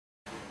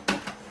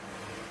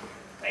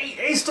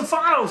Hey,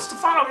 Stefano,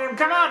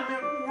 come on,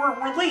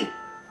 we're late.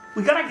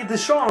 We gotta get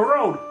this show on the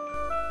road.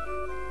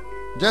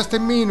 Just a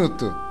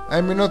minute.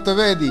 I'm not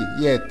ready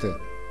yet.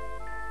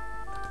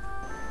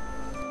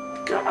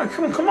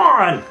 Come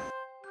on.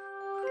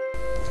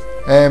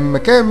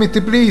 Kermit,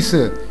 please,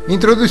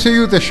 introduce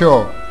you the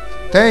show.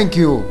 Thank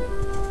you.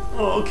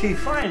 Oh, okay,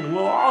 fine.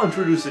 Well, I'll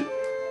introduce it.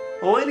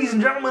 Well, ladies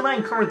and gentlemen,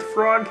 I'm Kermit the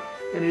Frog,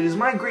 and it is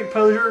my great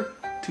pleasure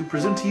to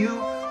present to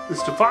you the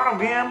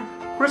Stefanogam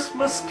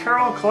Christmas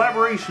Carol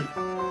collaboration.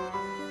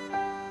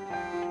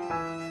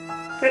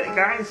 Hit it,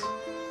 guys.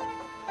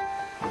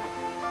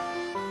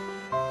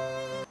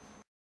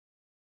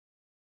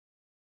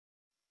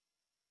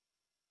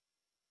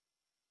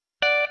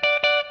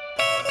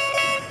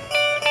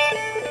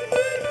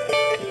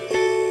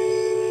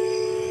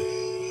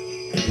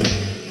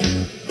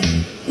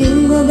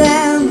 Jingle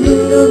bell,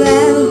 jingle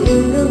bell,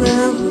 jingle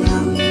bell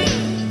rock.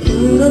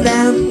 Jingle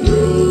bell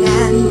swing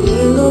and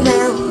jingle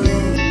bell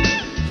ring.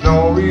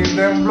 Snowing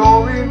and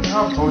blowing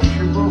a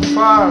possible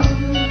far.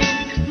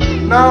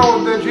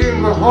 Now the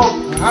jingle hop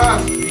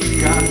has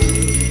begun.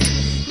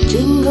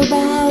 Jingle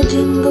bell,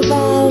 jingle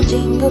bell,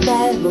 jingle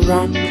bell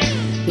rock.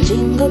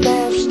 Jingle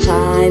bells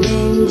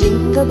chiming,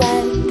 jingle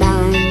bell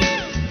time.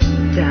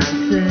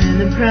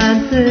 Dancing and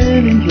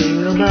prancing in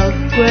Jingle Bell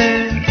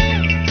Square,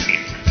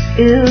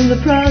 in the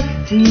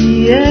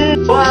frosty air.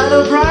 What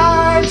a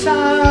bright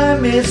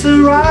time, it's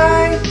the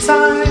right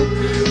time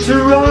to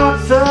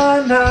rock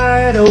the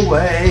night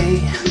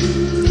away.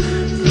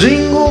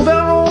 Jingle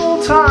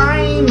bell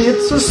time,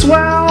 it's a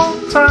swell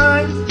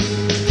time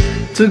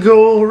to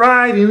go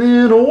riding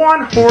in a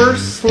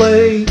one-horse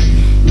sleigh.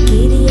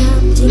 Giddy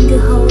up, jingle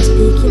horse,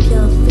 pick up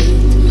your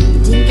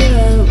feet,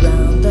 jingle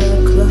around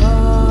the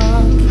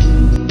clock.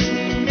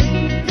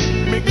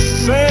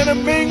 Mix and a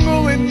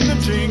mingle in the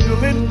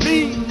jingling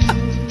beat.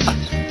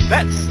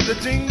 That's the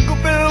Jingle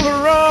Bell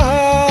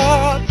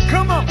Rock.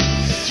 Come on.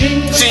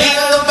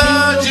 Jingle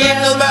bell,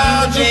 jingle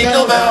bell,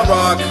 jingle bell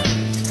rock.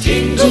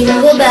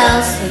 Jingle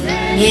bells sing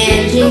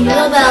and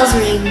jingle bells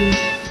ring.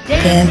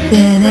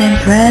 Dancing and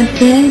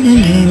prancing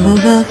in Jingle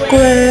Bell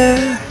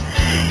Square,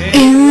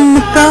 in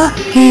the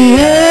frosty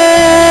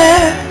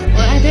air.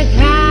 What a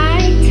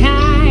bright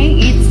time,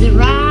 it's the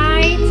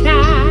right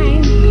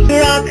time.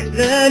 Rock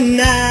the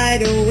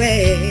night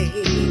away.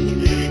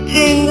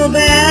 Jingle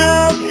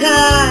bell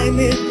time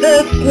is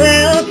the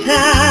swell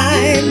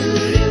time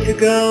to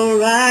go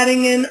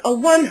riding in a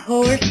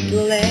one-horse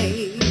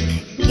sleigh.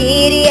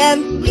 Giddy up,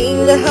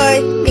 jingle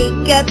horse,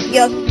 pick up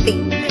your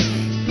feet,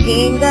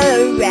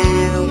 jingle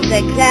around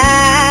the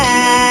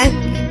clock.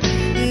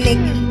 Mix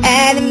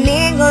and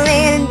mingle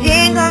in a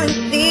jingling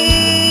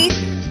feet.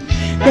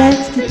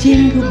 That's the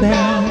jingle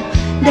bell,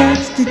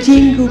 that's the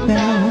jingle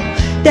bell,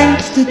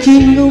 that's the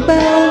Jingle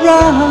Bell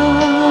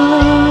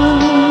Rock.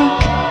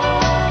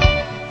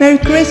 Merry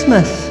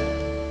Christmas!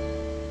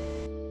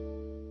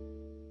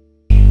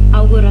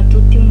 Auguro a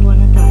tutti un buon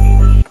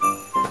Natale.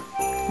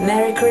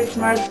 Merry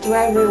Christmas to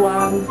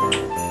everyone!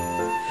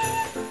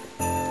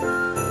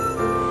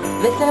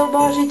 Veselou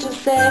Božić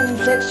všem,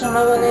 srečno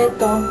nové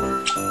leto!